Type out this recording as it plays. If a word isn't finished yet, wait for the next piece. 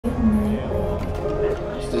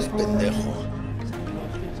pendejo.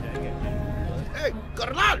 Hey,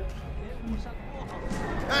 carnal!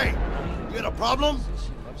 Hey, you got a problem?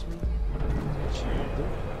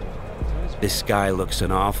 This guy looks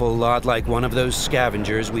an awful lot like one of those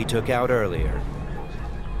scavengers we took out earlier.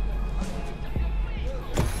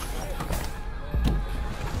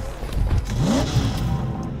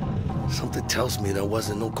 Something tells me that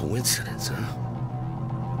wasn't no coincidence, huh?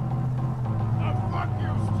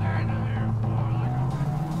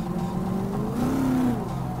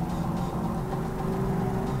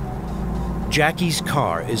 Jackie's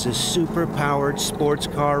car is a super-powered sports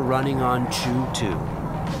car running on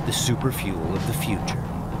Chew-2, the super fuel of the future.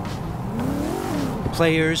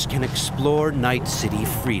 Players can explore Night City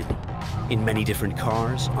freely, in many different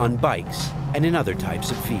cars, on bikes, and in other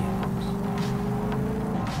types of vehicles.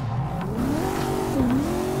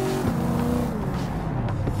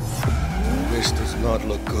 This does not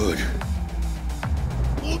look good.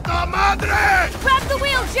 Puta madre! Grab the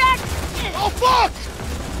wheel, Jack! Oh, fuck!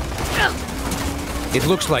 It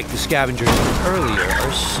looks like the scavengers from earlier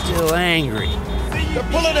are still angry. They're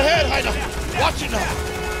pulling ahead, Heiner. Watch it now.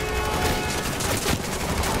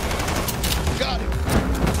 Got it.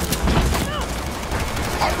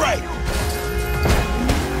 All right.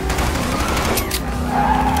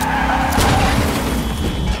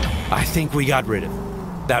 I think we got rid of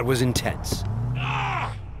him. That was intense.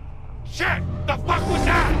 Ah! Shit! The fuck was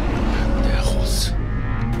that? Pendejos.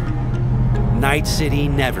 Night City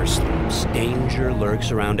never sleeps. Danger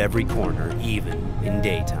lurks around every corner, even in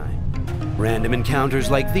daytime. Random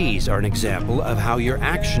encounters like these are an example of how your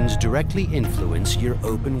actions directly influence your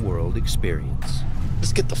open world experience.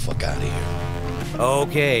 Let's get the fuck out of here.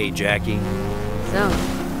 Okay, Jackie. So,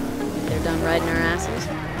 they're done riding our asses?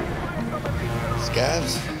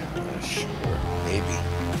 Scavs? Sure, maybe.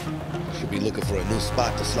 Should be looking for a new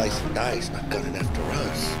spot to slice and dice, not gunning after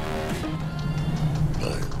us.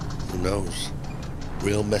 But who knows?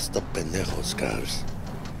 Real messed up pendejo scavs.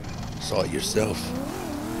 Saw it yourself.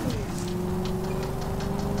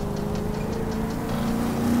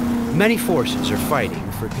 Many forces are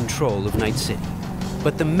fighting for control of Night City,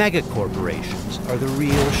 but the mega corporations are the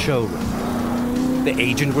real showrunner. The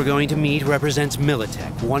agent we're going to meet represents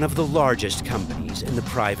Militech, one of the largest companies in the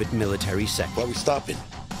private military sector. Why are we stopping?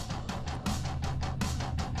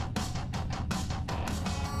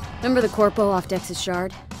 Remember the corpo off Dex's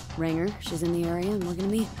Shard? Ranger, she's in the area and we're gonna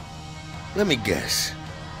meet. Let me guess.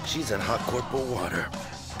 She's in hot corporal water.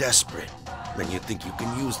 Desperate. Then you think you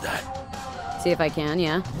can use that. See if I can,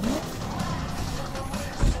 yeah?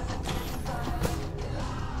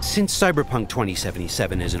 Since Cyberpunk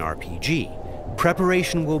 2077 is an RPG,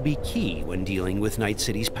 preparation will be key when dealing with Night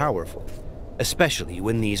City's powerful, especially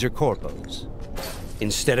when these are corpos.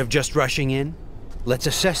 Instead of just rushing in, let's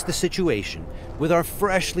assess the situation with our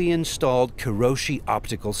freshly installed Kiroshi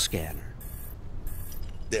optical scanner.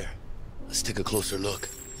 There. Let's take a closer look.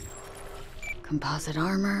 Composite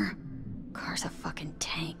armor. Car's a fucking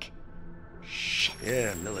tank. Shit.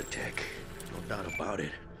 Yeah, Militech. No doubt about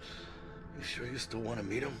it. You sure you still want to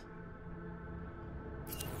meet him?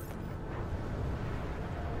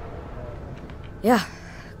 Yeah,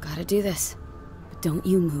 gotta do this. But don't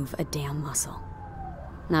you move a damn muscle.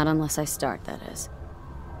 Not unless I start, that is.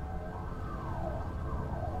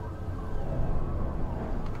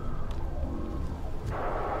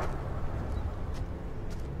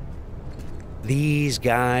 These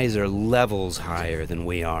guys are levels higher than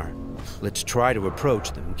we are. Let's try to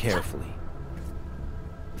approach them carefully.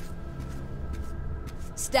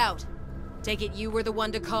 Stout, take it you were the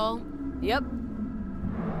one to call? Yep.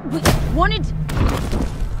 Wanted...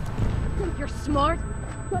 Think you're smart?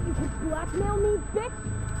 Thought you could blackmail me,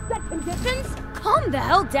 bitch? Set conditions? Calm the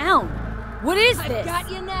hell down! What is this? I've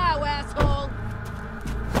got you now, asshole!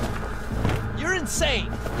 You're insane!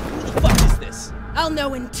 Who the fuck is this? I'll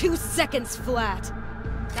know in 2 seconds flat.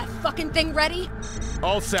 That fucking thing ready?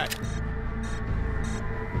 All set.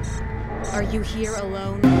 Are you here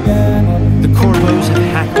alone? The Corvos have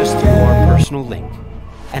hacked us through our personal link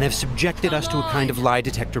and have subjected us to a kind of lie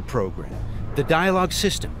detector program. The dialogue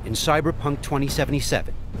system in Cyberpunk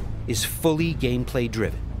 2077 is fully gameplay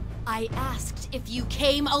driven. I asked if you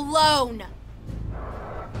came alone!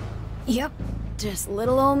 Yep, just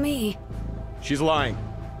little old me. She's lying.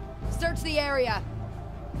 Search the area.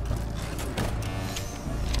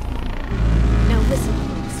 Now listen,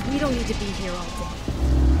 folks, we don't need to be here all day.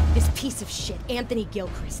 This piece of shit, Anthony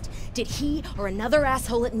Gilchrist, did he or another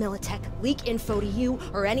asshole at Militech leak info to you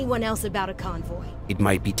or anyone else about a convoy? It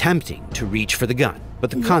might be tempting to reach for the gun, but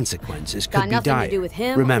the consequences could Got be nothing dire. to do with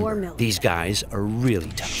him or Remember, Militech. these guys are really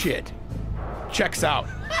tough. Shit. Checks out.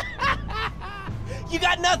 You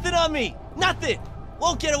got nothing on me! Nothing!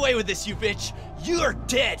 Won't get away with this, you bitch! You're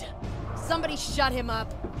dead! Somebody shut him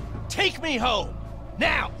up. Take me home!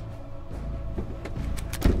 Now!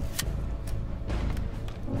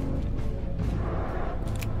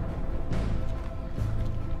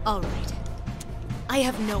 All right. I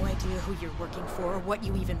have no idea who you're working for or what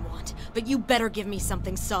you even want, but you better give me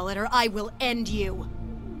something solid or I will end you.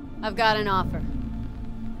 I've got an offer.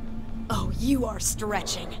 Oh, you are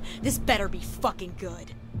stretching. This better be fucking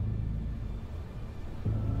good.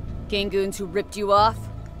 Gang goons who ripped you off?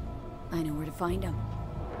 I know where to find them.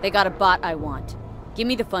 They got a bot I want. Give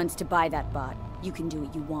me the funds to buy that bot. You can do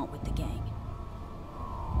what you want with the gang.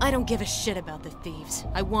 I don't give a shit about the thieves.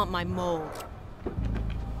 I want my mold.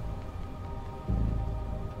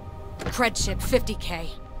 Cred chip, 50K.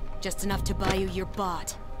 Just enough to buy you your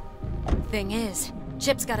bot. Thing is,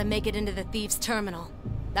 Chip's gotta make it into the thieves' terminal.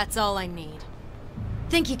 That's all I need.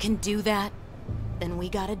 Think you can do that? Then we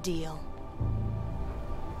got a deal.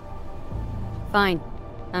 Fine.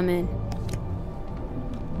 I'm in.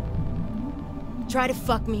 Try to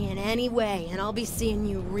fuck me in any way, and I'll be seeing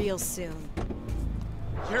you real soon.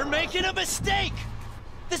 You're making a mistake!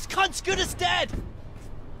 This cunt's good as dead!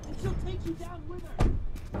 And she'll take you down with her!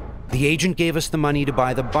 The agent gave us the money to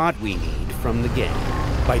buy the bot we need from the gang.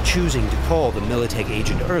 By choosing to call the Militech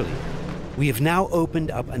agent earlier, we have now opened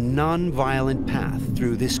up a non-violent path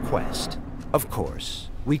through this quest. Of course,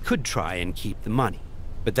 we could try and keep the money,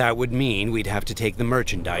 but that would mean we'd have to take the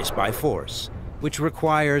merchandise by force, which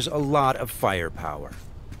requires a lot of firepower.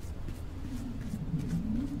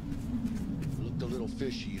 Looked a little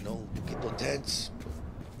fishy, you know, get tense.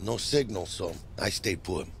 No signal, so I stayed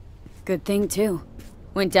put. Good thing, too.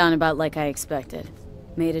 Went down about like I expected.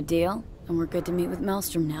 Made a deal, and we're good to meet with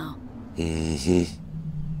Maelstrom now. Mm-hmm.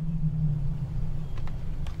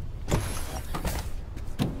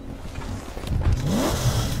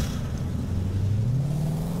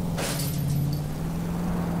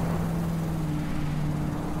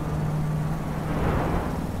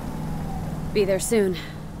 Be there soon.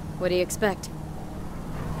 What do you expect?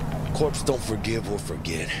 Corps don't forgive or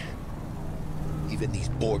forget. Even these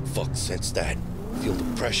Borg fucks sense that. Feel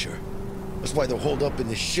the pressure. That's why they're holed up in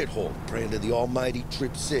this shithole, praying to the almighty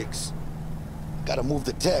Trip 6. Gotta move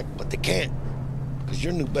the tech, but they can't. Cause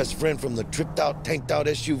your new best friend from the tripped-out, tanked-out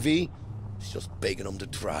SUV is just begging them to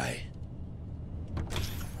try.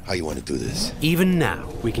 How you want to do this? Even now,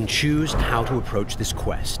 we can choose how to approach this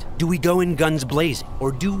quest. Do we go in guns blazing,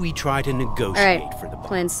 or do we try to negotiate for the bot?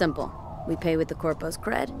 Plan's simple. We pay with the Corpo's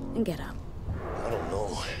cred and get out. I don't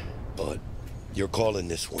know, but you're calling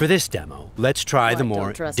this one. For this demo, let's try the What, more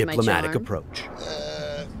don't trust my diplomatic charm? approach.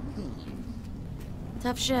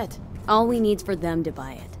 Tough shit. All we need's for them to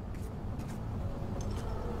buy it.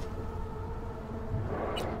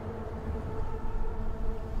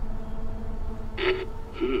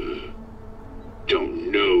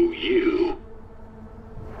 Don't know you.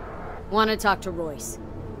 Want to talk to Royce.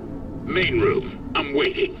 Main room. I'm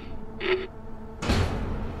waiting.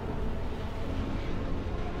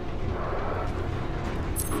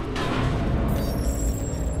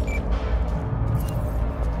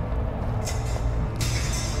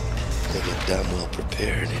 They get damn well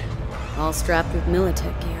prepared. All strapped with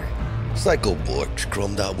Militech gear. Psycho Borgs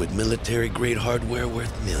chromed out with military-grade hardware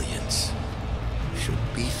worth millions. Should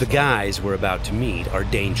be The guys we're about to meet are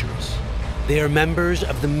dangerous. They are members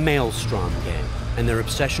of the Maelstrom gang, and their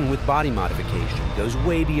obsession with body modification goes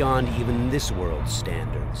way beyond even this world's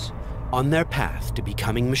standards. On their path to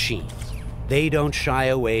becoming machines, they don't shy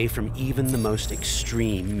away from even the most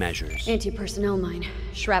extreme measures. Anti-personnel mine.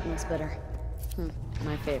 Shrapnel splitter.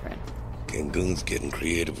 My favorite. Gangoon's getting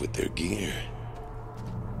creative with their gear.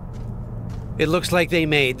 It looks like they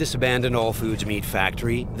made this abandoned All Foods meat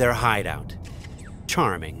factory their hideout.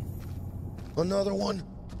 Charming. Another one?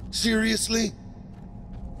 Seriously?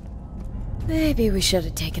 Maybe we should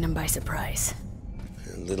have taken him by surprise.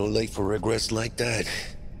 A little late for regrets like that.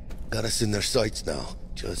 Got us in their sights now.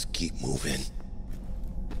 Just keep moving.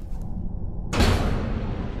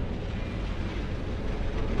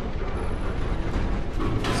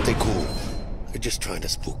 Stay cool. They're just trying to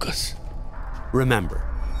spook us. Remember,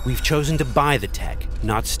 we've chosen to buy the tech,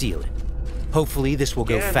 not steal it. Hopefully this will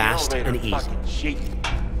go fast and easy.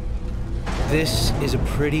 This is a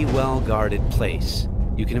pretty well-guarded place.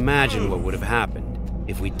 You can imagine what would have happened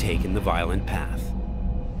if we'd taken the violent path.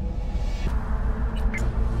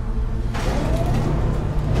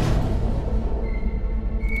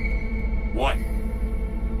 What?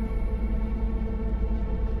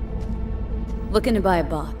 Looking to buy a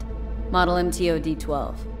bot. Model MTO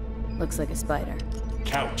D12. Looks like a spider.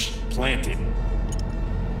 Couch planted.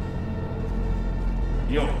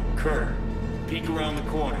 Yo, Kurt, peek around the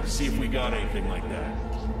corner, see if we got anything like that.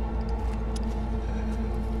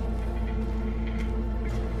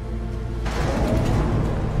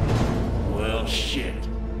 Well, shit.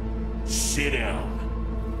 Sit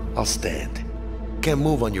down. I'll stand. Can't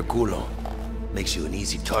move on your culo. Makes you an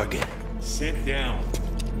easy target. Sit down.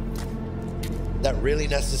 That really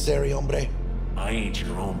necessary, hombre? I ain't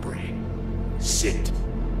your hombre. Sit.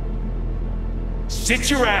 Sit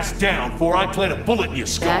your ass down before I plant a bullet in your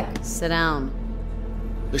skull. Jack, sit down.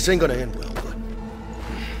 This ain't gonna end well, but...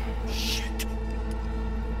 Shit.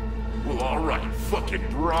 Well, alright. Fucking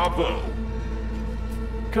bravo.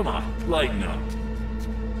 Come on, lighten up.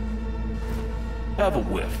 Have a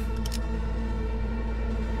whiff.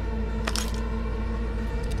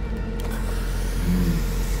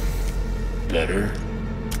 Better.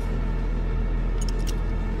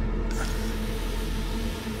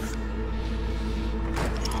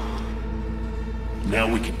 Now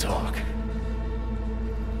we can talk.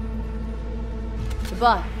 The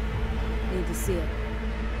butt. Need to see it.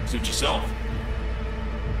 Suit yourself.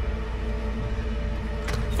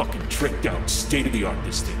 Fucking tricked out, state-of-the-art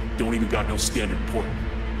this thing. Don't even got no standard port.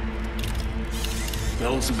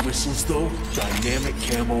 Bells and whistles though, dynamic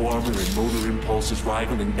camo armor and motor impulses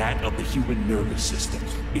rivaling that of the human nervous system.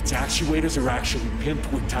 Its actuators are actually pimped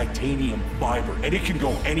with titanium fiber, and it can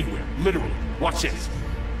go anywhere, literally. Watch this.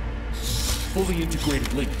 Fully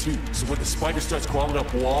integrated link too, so when the spider starts crawling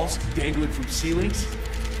up walls, dangling from ceilings,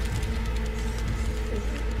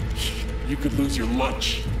 you could lose your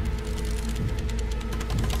lunch.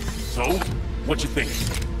 So, what you think?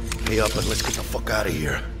 Pay up and let's get the fuck out of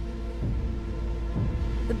here.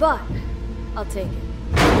 The butt. I'll take it.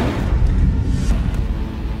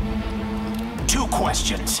 2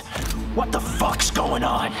 questions. What the fuck's going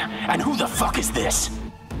on? And who the fuck is this?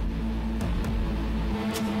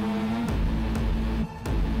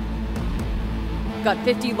 Got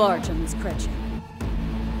 50 large on this Kretchen.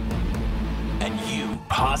 And you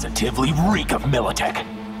positively reek of Militech.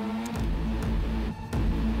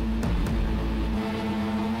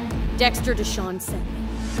 Dexter Deshawn sent me.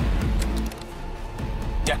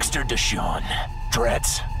 Dexter Deshawn.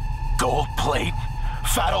 Dreads. Gold plate.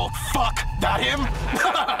 Fat old fuck. That him?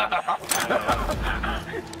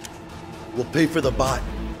 We'll pay for the bot.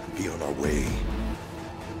 Be on our way.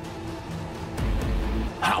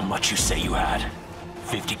 How much you say you had?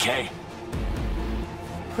 50K?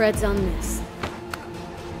 Creds on this.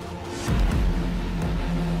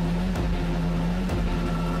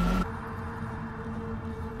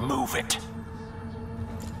 Move it.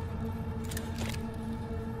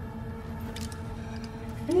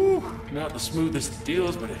 Woo, not the smoothest of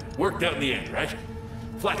deals, but it worked out in the end, right?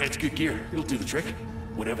 Flathead's good gear. It'll do the trick.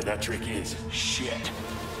 Whatever that trick is. Shit.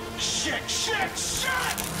 Shit, shit, shit!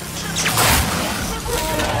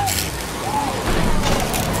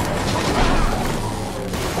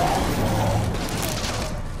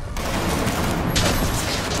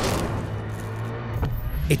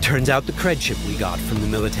 It turns out the cred chip we got from the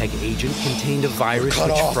Militech agent contained a virus Cut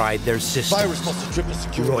which off. fried their system. Virus must have tripped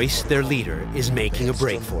security. Royce, their leader, is making a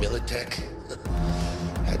break for it. Militech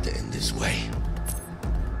had to end this way.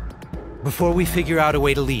 Before we figure out a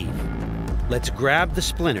way to leave, let's grab the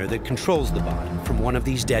splinter that controls the bot from one of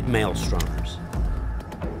these dead maelstromers.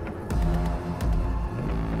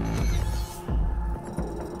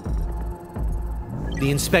 The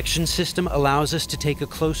inspection system allows us to take a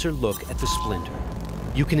closer look at the splinter.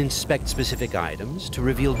 You can inspect specific items to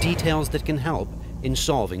reveal details that can help in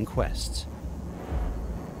solving quests.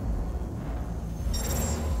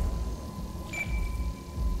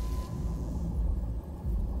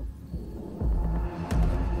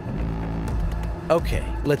 Okay,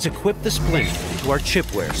 let's equip the splinter into our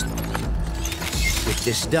chipware slot. With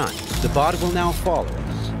this done, the bot will now follow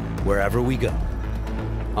us wherever we go.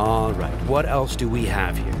 All right, what else do we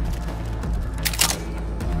have here?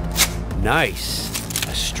 Nice!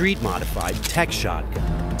 A street-modified tech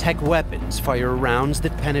shotgun. Tech weapons fire rounds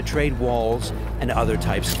that penetrate walls and other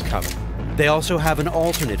types of cover. They also have an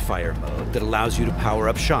alternate fire mode that allows you to power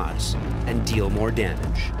up shots and deal more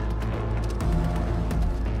damage.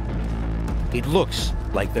 It looks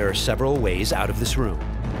like there are several ways out of this room,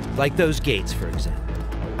 like those gates, for example.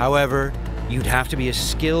 However, you'd have to be a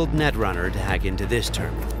skilled netrunner to hack into this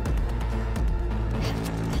terminal.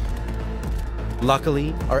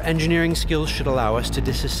 Luckily, our engineering skills should allow us to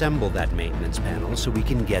disassemble that maintenance panel so we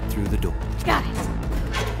can get through the door. Got it.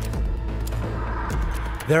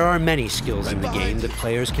 There are many skills in the game that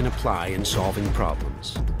players can apply in solving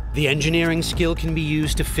problems. The engineering skill can be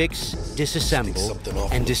used to fix, disassemble,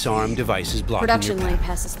 and disarm devices blocking Production your lane path.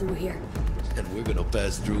 passes through here. And we're gonna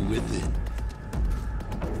pass through with it.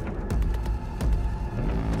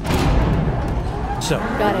 So,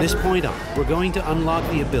 Got from it. this point on, we're going to unlock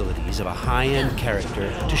the abilities of a high-end character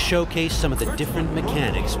to showcase some of the different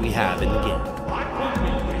mechanics we have in the game.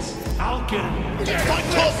 I'll get him.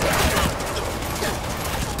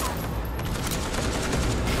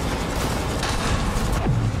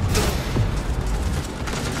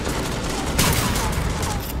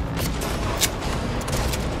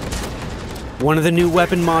 One of the new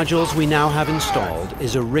weapon modules we now have installed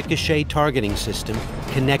is a ricochet targeting system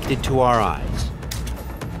connected to our eyes.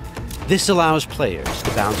 This allows players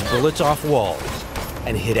to bounce bullets off walls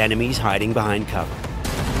and hit enemies hiding behind cover.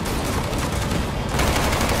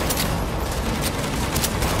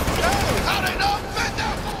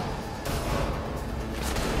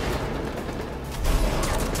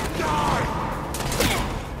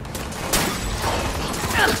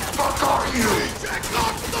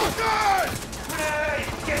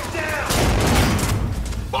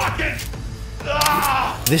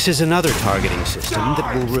 This is another targeting system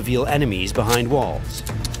that will reveal enemies behind walls.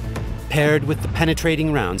 Paired with the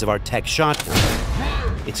penetrating rounds of our tech shotgun,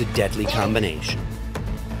 it's a deadly combination.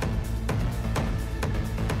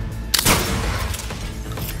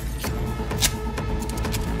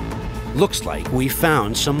 Looks like we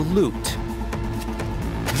found some loot.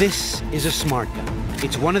 This is a smart gun.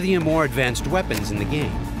 It's one of the more advanced weapons in the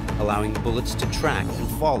game, allowing bullets to track and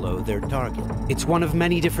follow their target. It's one of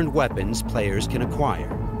many different weapons players can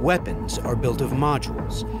acquire. Weapons are built of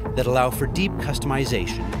modules that allow for deep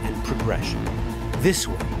customization and progression. This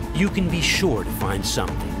way, you can be sure to find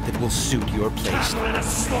something that will suit your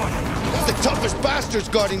playstyle. The toughest bastards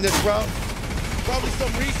guarding this route. Probably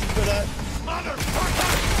some reason for that.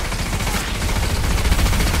 Motherfucker!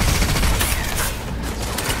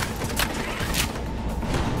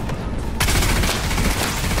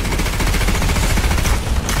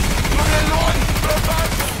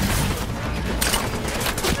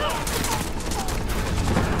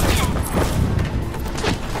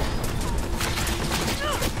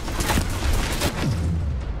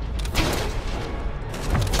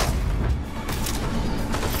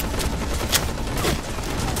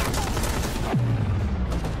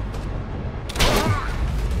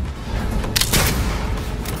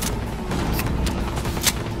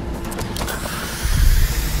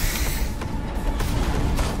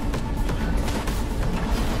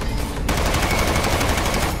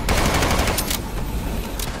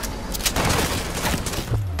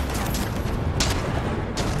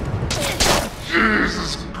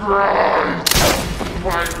 Jesus Christ!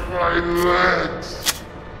 My legs!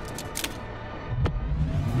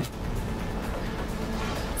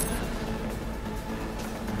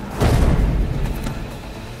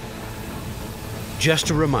 Just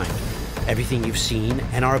a reminder, everything you've seen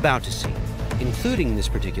and are about to see, including this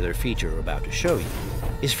particular feature we're about to show you,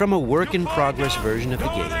 is from a work-in-progress version of the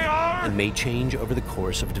game and may change over the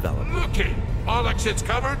course of development. Okay, all exits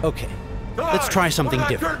covered? Okay, let's try something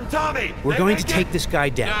different. We're going to take this guy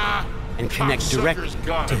down and connect directly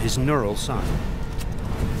to his neural side.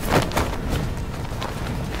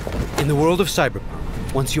 In the world of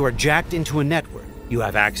Cyberpunk, once you are jacked into a network, you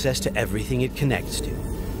have access to everything it connects to.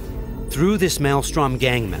 Through this Maelstrom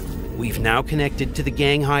gang member, we've now connected to the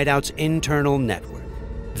gang hideout's internal network.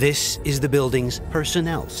 This is the building's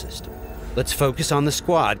personnel system. Let's focus on the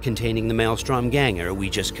squad containing the Maelstrom ganger we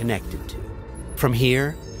just connected to. From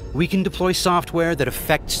here, we can deploy software that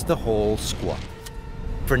affects the whole squad.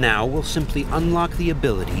 For now, we'll simply unlock the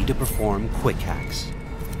ability to perform quick hacks.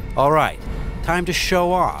 All right, time to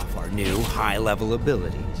show off our new high-level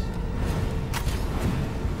abilities.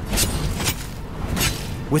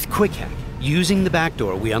 With quick hack, using the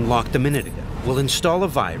backdoor we unlocked a minute ago, we'll install a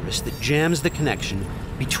virus that jams the connection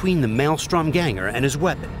between the Maelstrom ganger and his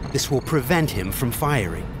weapon. This will prevent him from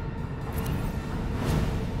firing.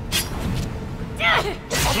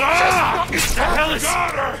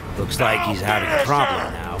 Looks like he's having a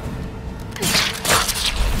problem now.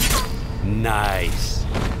 Nice.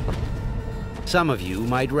 Some of you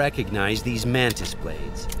might recognize these mantis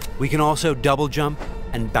blades. We can also double jump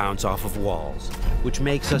and bounce off of walls, which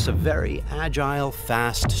makes us a very agile,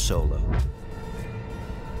 fast solo.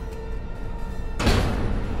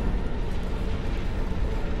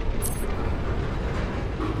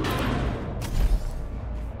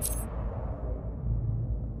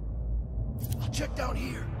 Check down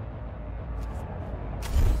here.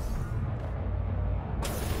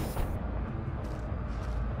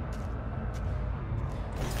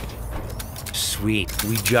 Sweet,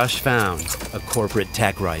 we just found a corporate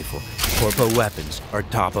tech rifle. Corpo weapons are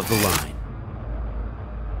top of the line.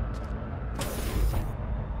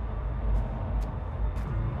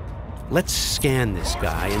 Let's scan this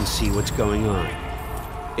guy and see what's going on.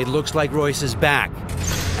 It looks like Royce is back,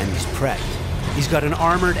 and he's prepped. He's got an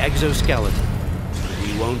armored exoskeleton.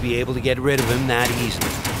 We won't be able to get rid of him that easily.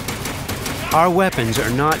 Our weapons are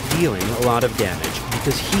not dealing a lot of damage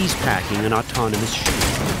because he's packing an autonomous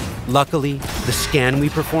shield. Luckily, the scan we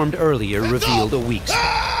performed earlier revealed a weak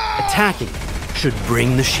spot. Attacking it should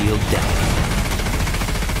bring the shield down.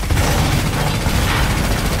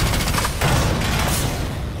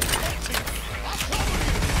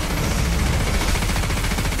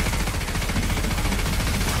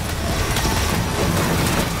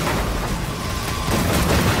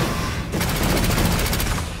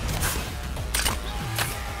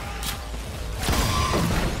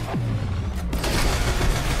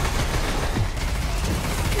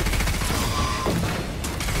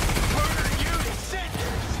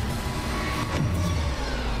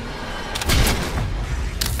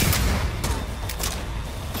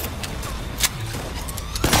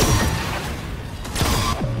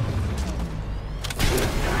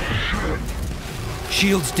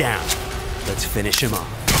 Shield's down. Let's finish him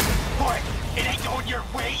off. Boy, it ain't going your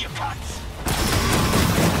way, you cunts!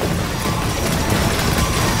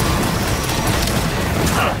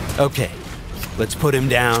 Okay, let's put him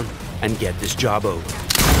down and get this job over.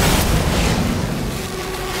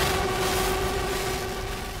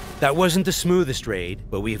 That wasn't the smoothest raid,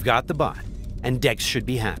 but we've got the bot, and Dex should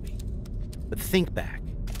be happy. But think back.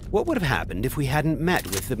 What would have happened if we hadn't met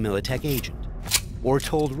with the Militech agent? Or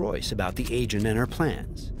told Royce about the agent and her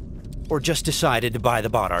plans? Or just decided to buy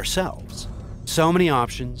the bot ourselves? So many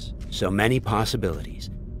options, so many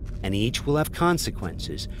possibilities, and each will have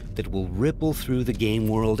consequences that will ripple through the game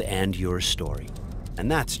world and your story.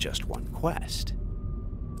 And that's just one quest.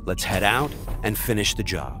 Let's head out and finish the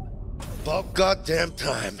job. About goddamn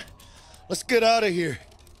time. Let's get out of here.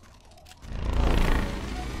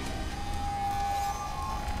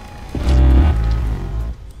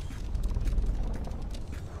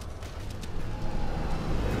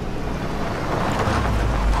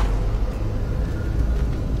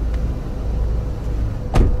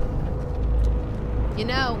 You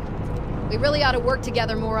know, we really ought to work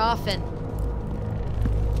together more often.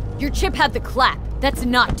 Your chip had the clap. That's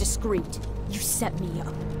not discreet. You set me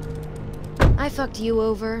up. I fucked you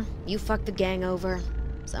over, you fucked the gang over.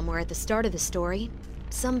 Somewhere at the start of the story,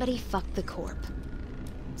 somebody fucked the Corp.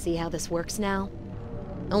 See how this works now?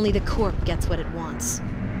 Only the Corp gets what it wants.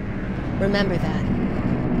 Remember that.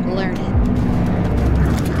 Learn it.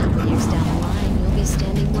 A couple years down the line, you'll be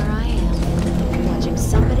standing where I am, watching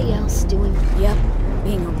somebody else doing... Yep,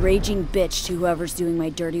 being a raging bitch to whoever's doing my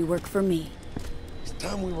dirty work for me. It's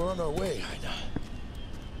time we were on our way, Ina.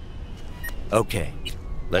 Okay,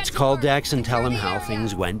 let's call Dex and tell him how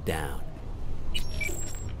things went down.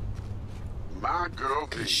 My girl,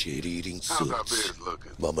 Shit-eating how's our suits. beard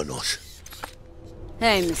looking? Vámonos.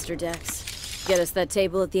 Hey, Mr. Dex. Get us that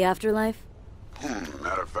table at the afterlife?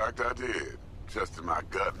 Matter of fact, I did. Just in my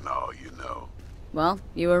gut and all, you know. Well,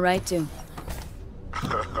 you were right to.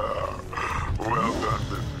 Well done,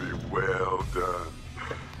 Missy. Well done.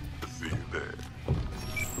 See you there.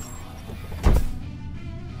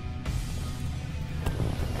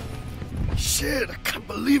 Shit, I can't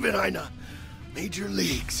believe it, Ina. Major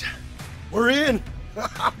leagues. We're in.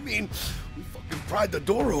 I mean, we fucking pried the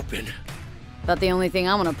door open. But the only thing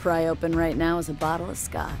I want to pry open right now is a bottle of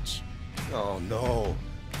scotch. Oh, no.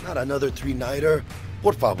 Not another three-nighter.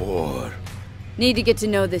 Por favor. Need to get to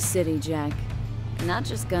know this city, Jack. Not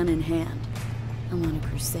just gun in hand. I'm on a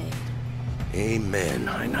crusade. Amen,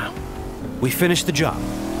 Ina. We finished the job.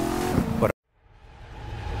 But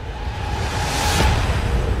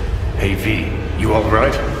Hey V, you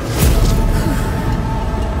alright?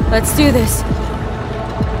 Let's do this.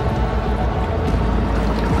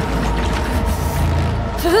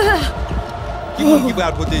 Keep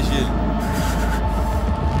out with this shit.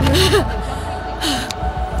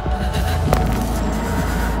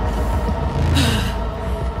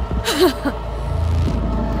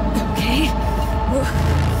 Okay.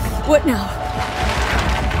 What now?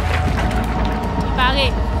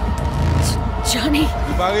 Barré. Johnny?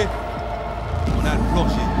 You barré? On a le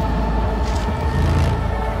plancher.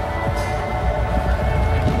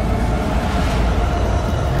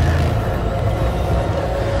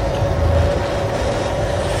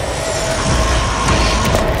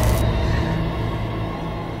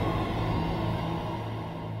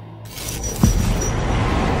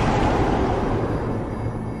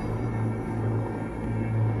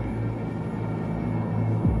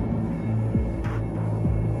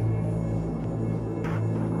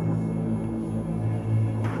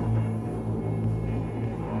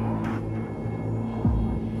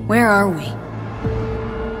 Where are we?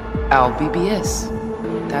 Al BBS.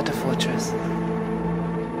 Data fortress.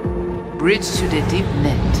 Bridge to the deep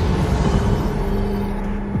net.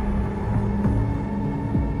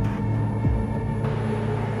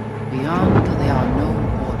 Beyond, there are no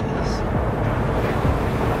borders.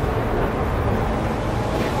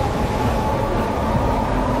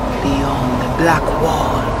 Beyond the black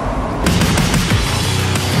wall.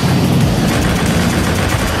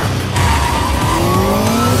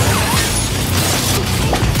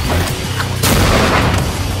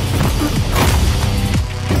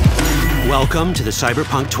 Welcome to the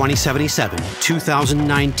Cyberpunk 2077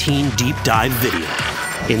 2019 Deep Dive video.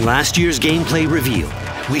 In last year's gameplay reveal,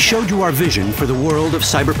 we showed you our vision for the world of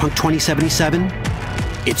Cyberpunk 2077,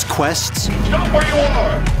 its quests,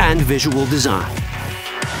 and visual design.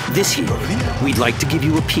 This year, we'd like to give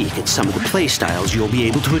you a peek at some of the playstyles you'll be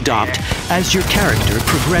able to adopt as your character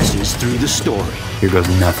progresses through the story. Here goes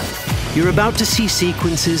nothing. You're about to see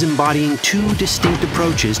sequences embodying two distinct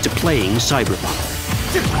approaches to playing Cyberpunk.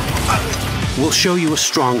 We'll show you a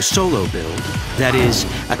strong solo build, that is,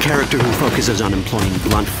 a character who focuses on employing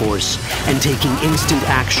blunt force and taking instant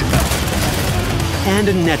action, and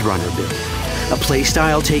a netrunner build, a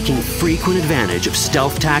playstyle taking frequent advantage of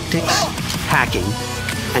stealth tactics, hacking,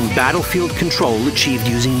 and battlefield control achieved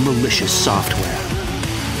using malicious software.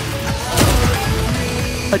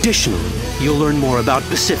 Additionally, you'll learn more about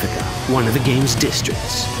Pacifica, one of the game's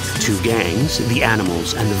districts, two gangs, the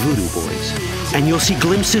Animals and the Voodoo Boys, and you'll see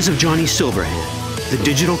glimpses of Johnny Silverhand, the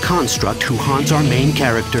digital construct who haunts our main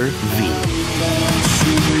character, V.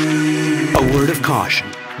 A word of caution.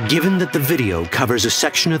 Given that the video covers a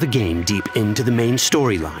section of the game deep into the main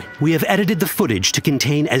storyline, we have edited the footage to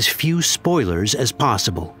contain as few spoilers as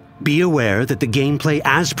possible. Be aware that the gameplay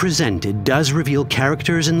as presented does reveal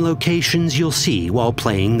characters and locations you'll see while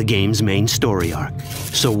playing the game's main story arc,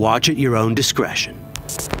 so watch at your own discretion.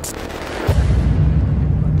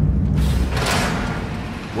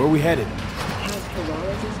 Where are we headed?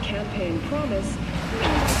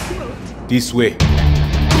 This way.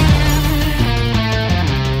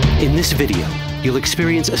 In this video, you'll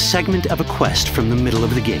experience a segment of a quest from the middle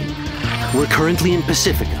of the game. We're currently in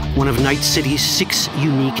Pacifica, one of Night City's 6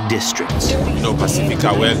 unique districts. You know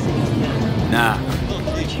Pacifica well? Nah.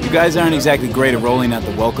 You guys aren't exactly great at rolling out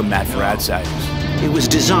the welcome mat for outsiders. It was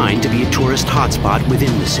designed to be a tourist hotspot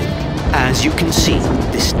within the city. As you can see,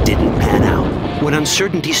 this didn't pan out. When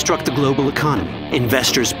uncertainty struck the global economy,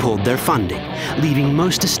 investors pulled their funding, leaving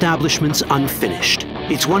most establishments unfinished.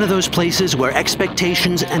 It's one of those places where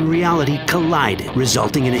expectations and reality collided,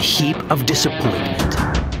 resulting in a heap of disappointment.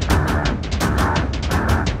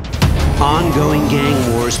 Ongoing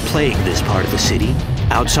gang wars plague this part of the city.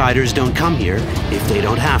 Outsiders don't come here if they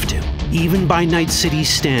don't have to. Even by Night City's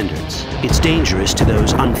standards, it's dangerous to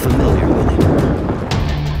those unfamiliar with it.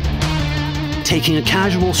 Taking a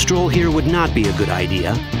casual stroll here would not be a good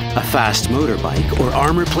idea. A fast motorbike or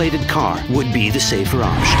armor-plated car would be the safer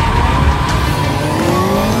option.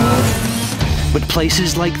 But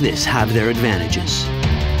places like this have their advantages.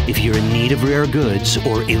 If you're in need of rare goods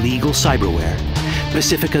or illegal cyberware,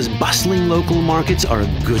 Pacifica's bustling local markets are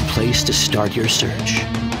a good place to start your search.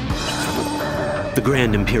 The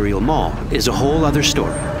Grand Imperial Mall is a whole other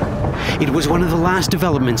story. It was one of the last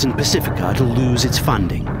developments in Pacifica to lose its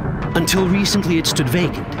funding. Until recently it stood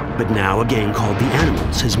vacant, but now a gang called the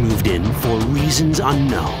Animals has moved in for reasons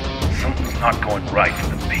unknown. Something's not going right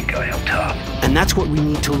for the big guy up top. And that's what we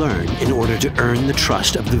need to learn in order to earn the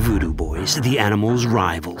trust of the Voodoo Boys, the Animals'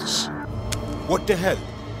 rivals. What the hell?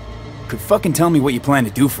 Could fucking tell me what you plan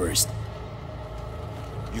to do first.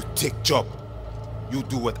 You take job. You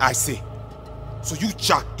do what I say. So you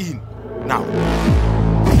jack in, now.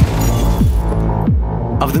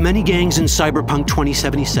 Of the many gangs in Cyberpunk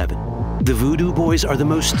 2077, the Voodoo Boys are the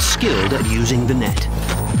most skilled at using the net.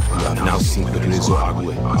 You have now seen the Rizzo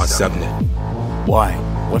Agwe, our subnet. Why?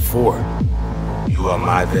 What for? You are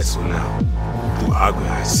my vessel now. Through Agwe,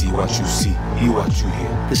 I see what you see, hear what you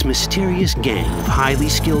hear. This mysterious gang of highly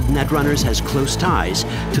skilled netrunners has close ties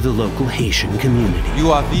to the local Haitian community.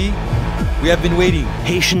 You are V? We have been waiting.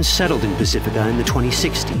 Haitians settled in Pacifica in the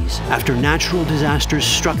 2060s after natural disasters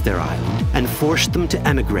struck their island and forced them to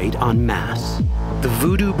emigrate en masse. The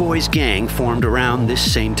Voodoo Boys gang formed around this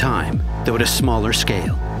same time, though at a smaller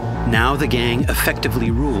scale. Now the gang effectively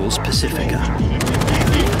rules Pacifica.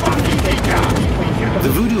 The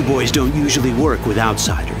Voodoo Boys don't usually work with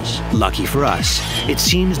outsiders. Lucky for us, it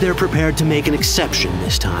seems they're prepared to make an exception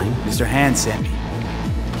this time. Mr. Hand sent me.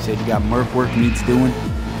 Said you got merc work needs doing.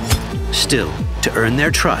 Still, to earn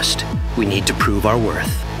their trust, we need to prove our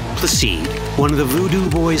worth. Placide, one of the Voodoo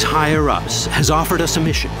Boys' higher-ups, has offered us a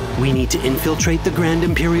mission. We need to infiltrate the Grand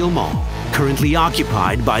Imperial Mall, currently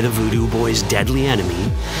occupied by the Voodoo Boys' deadly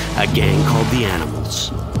enemy, a gang called the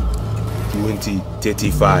Animals.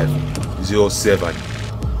 20:35:07.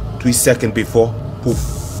 3 seconds before,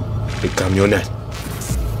 poof, the camionette.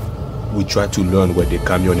 We try to learn where the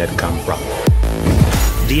camionette come from.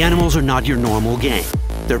 The Animals are not your normal gang.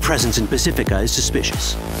 Their presence in Pacifica is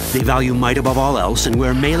suspicious. They value might above all else and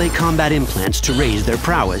wear melee combat implants to raise their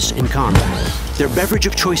prowess in combat. Their beverage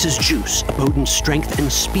of choice is juice, a potent strength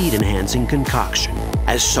and speed-enhancing concoction.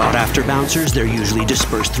 As sought-after bouncers, they're usually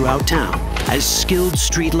dispersed throughout town. As skilled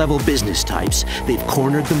street-level business types, they've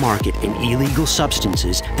cornered the market in illegal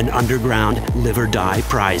substances and underground live-or-die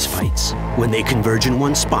prize fights. When they converge in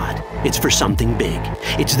one spot, it's for something big.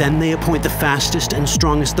 It's then they appoint the fastest and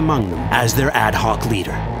strongest among them as their ad hoc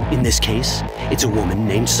leader. In this case, it's a woman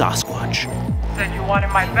named Sasquatch. Said you wanted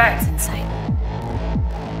my bed. Inside.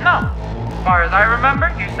 No. As far as I remember,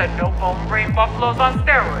 you said no bone brain buffaloes on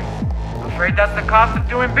steroids. Afraid that's the cost of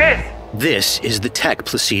doing biz. This is the tech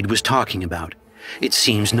Placide was talking about. It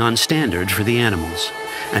seems non-standard for the Animals.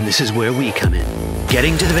 And this is where we come in.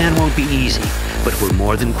 Getting to the van won't be easy, but we're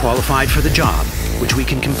more than qualified for the job, which we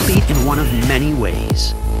can complete in one of many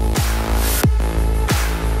ways.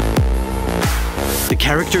 The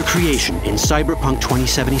character creation in Cyberpunk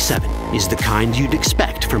 2077 is the kind you'd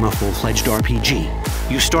expect from a full-fledged RPG.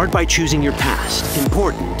 You start by choosing your past,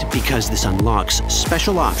 important because this unlocks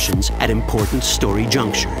special options at important story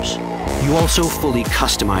junctures. You also fully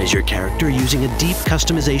customize your character using a deep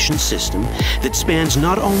customization system that spans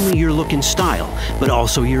not only your look and style, but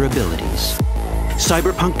also your abilities.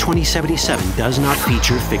 Cyberpunk 2077 does not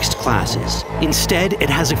feature fixed classes. Instead, it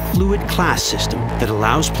has a fluid class system that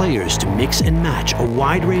allows players to mix and match a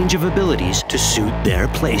wide range of abilities to suit their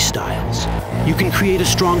playstyles. You can create a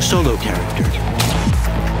strong solo character,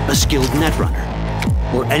 a skilled netrunner,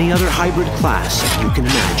 or any other hybrid class you can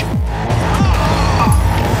imagine.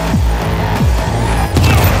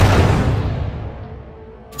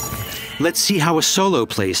 Let's see how a solo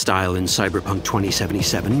playstyle in Cyberpunk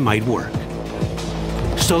 2077 might work.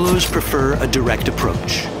 Solos prefer a direct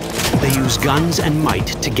approach. They use guns and might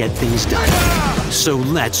to get things done. So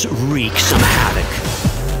let's wreak some havoc.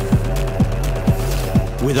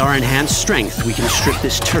 With our enhanced strength, we can strip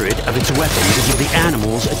this turret of its weapons and give the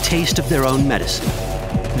Animals a taste of their own medicine.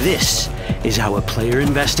 This is how a player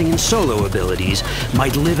investing in solo abilities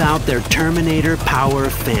might live out their Terminator power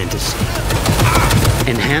fantasy.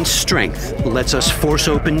 Enhanced strength lets us force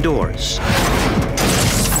open doors,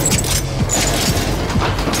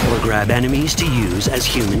 or grab enemies to use as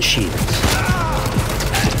human shields.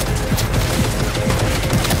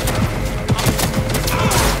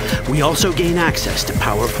 We also gain access to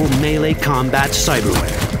powerful melee combat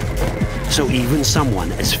cyberware. So even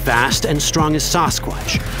someone as fast and strong as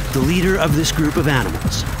Sasquatch, the leader of this group of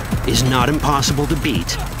animals, is not impossible to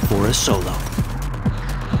beat for a solo.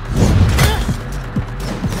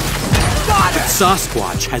 But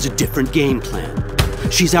Sasquatch has a different game plan.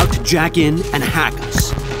 She's out to jack in and hack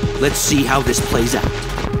us. Let's see how this plays out.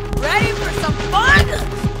 Ready for some fun?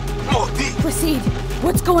 Proceed.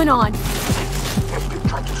 What's going on?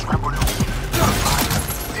 Trying to scramble loose.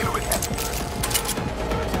 Deal with it.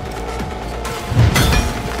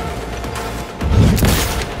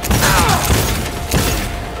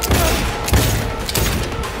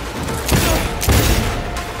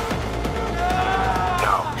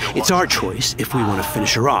 It's our choice if we want to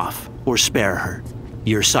finish her off or spare her.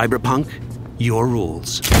 You're Cyberpunk, your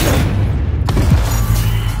rules.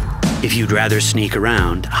 If you'd rather sneak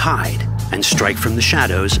around, hide, and strike from the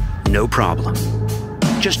shadows, no problem.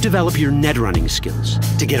 Just develop your netrunning skills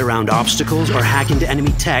to get around obstacles or hack into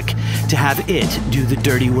enemy tech to have it do the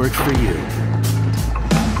dirty work for you.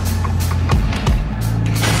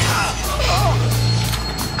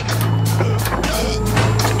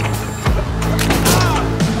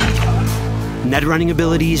 Netrunning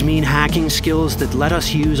abilities mean hacking skills that let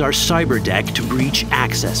us use our cyber deck to breach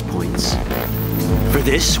access points. For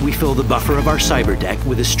this, we fill the buffer of our cyber deck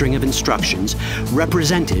with a string of instructions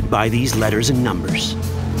represented by these letters and numbers.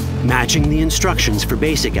 Matching the instructions for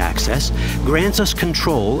basic access grants us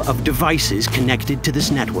control of devices connected to this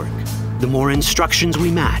network. The more instructions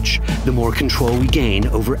we match, the more control we gain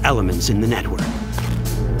over elements in the network.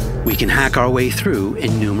 We can hack our way through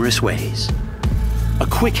in numerous ways. A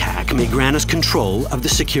quick hack may grant us control of the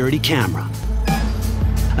security camera.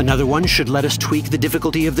 Another one should let us tweak the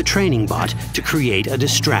difficulty of the training bot to create a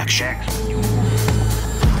distraction.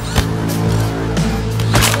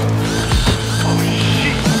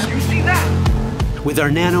 With our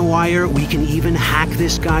nanowire, we can even hack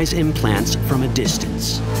this guy's implants from a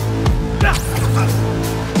distance.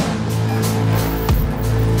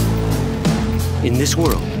 In this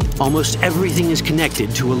world, almost everything is connected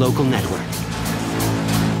to a local network.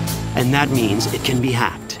 And that means it can be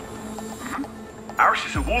hacked. Ours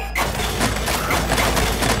is a wolf.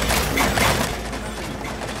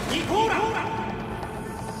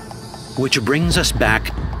 Which brings us back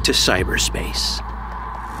to cyberspace.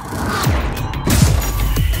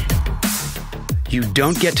 You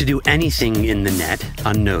don't get to do anything in the net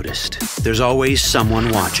unnoticed. There's always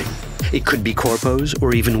someone watching. It could be corpos,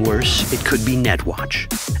 or even worse, it could be Netwatch.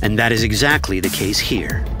 And that is exactly the case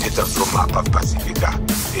here.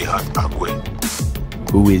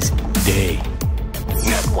 Who is they?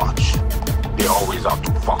 Netwatch. They always out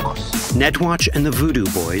to fuck us. Netwatch and the Voodoo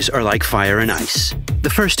Boys are like fire and ice. The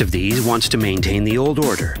first of these wants to maintain the old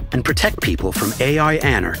order and protect people from AI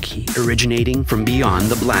anarchy originating from beyond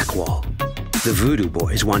the Black Wall. The Voodoo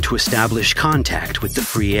Boys want to establish contact with the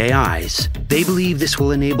free AIs. They believe this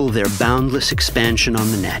will enable their boundless expansion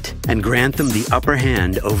on the net and grant them the upper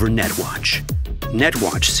hand over Netwatch.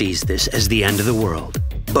 Netwatch sees this as the end of the world.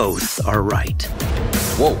 Both are right.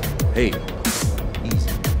 Whoa, hey.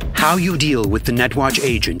 How you deal with the Netwatch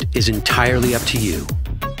agent is entirely up to you.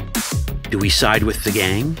 Do we side with the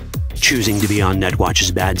gang? Choosing to be on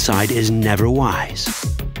Netwatch's bad side is never wise.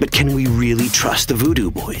 But can we really trust the Voodoo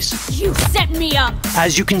Boys? You set me up!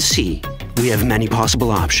 As you can see, we have many possible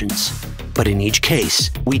options. But in each case,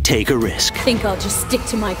 we take a risk. Think I'll just stick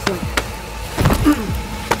to my plan.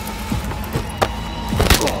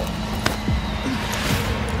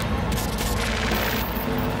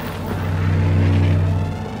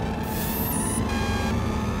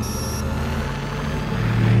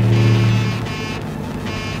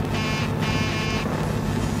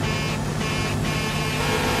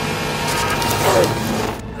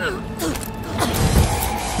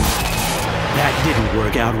 That didn't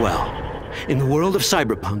work out well. In the world of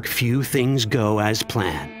cyberpunk, few things go as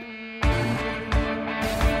planned.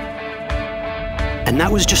 And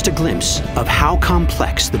that was just a glimpse of how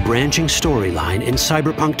complex the branching storyline in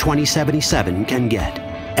Cyberpunk 2077 can get.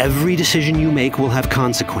 Every decision you make will have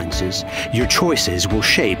consequences. Your choices will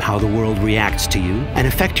shape how the world reacts to you and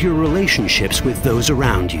affect your relationships with those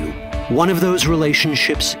around you. One of those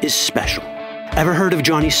relationships is special. Ever heard of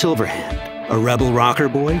Johnny Silverhand? A rebel rocker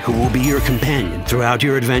boy who will be your companion throughout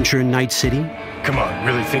your adventure in Night City? Come on,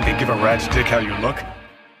 really think they give a rat's dick how you look?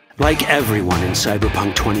 Like everyone in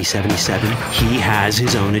Cyberpunk 2077, he has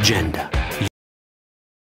his own agenda.